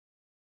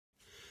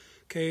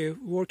Okay,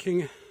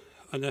 working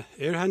on the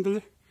air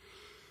handler.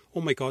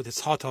 Oh my god,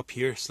 it's hot up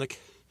here. It's like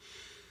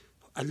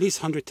at least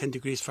 110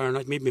 degrees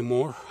Fahrenheit, maybe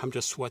more. I'm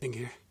just sweating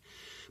here.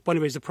 But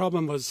anyways, the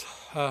problem was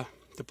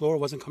the blower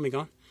wasn't coming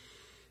on,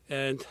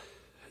 and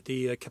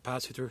the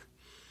capacitor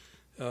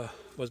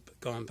was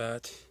gone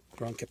bad.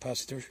 Ground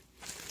capacitor.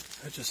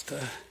 I just do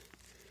a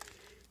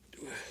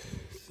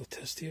little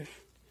test here.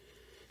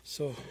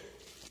 So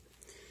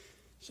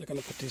I'm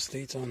gonna put these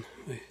leads on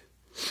my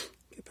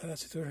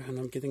capacitor, and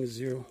I'm getting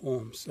 0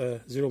 ohms,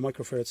 0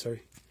 microfarad.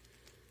 Sorry.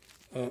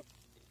 You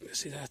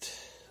see that?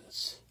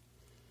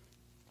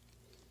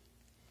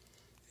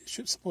 It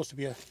should supposed to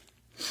be a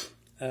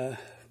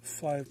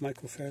 5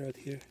 microfarad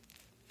here.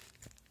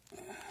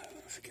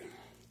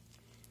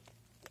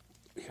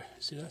 Here,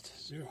 see that?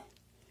 0.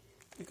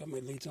 I got my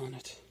leads on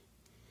it.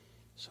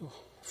 So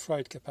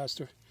fried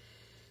capacitor.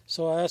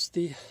 So I asked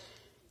the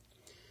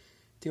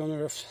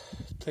owner of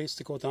the place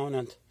to go down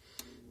and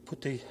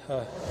put the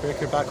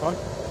breaker back on.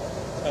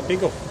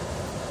 Bingo.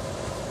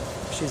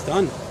 She's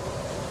done.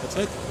 That's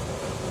it.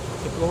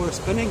 The blower is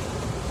spinning,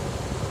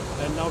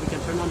 and now we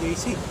can turn on the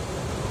AC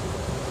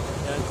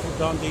and turn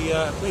down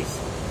the place.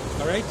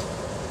 Alright?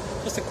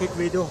 Just a quick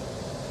video.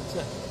 It's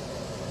a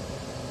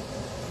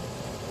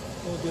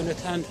old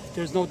unit, and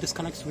there's no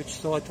disconnect switch,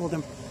 so I told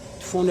them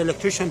to phone the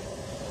electrician.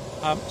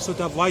 So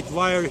the white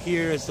wire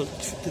here is the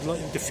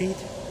feed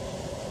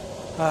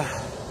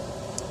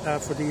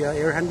for the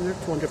air handler,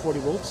 240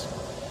 volts.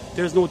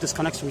 There's no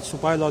disconnect switch, so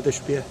by law there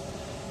should be a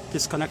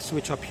disconnect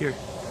switch up here.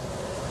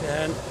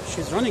 And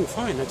she's running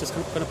fine. I'm just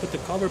gonna put the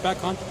cover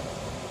back on,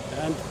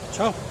 and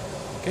ciao.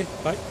 Okay,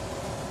 bye.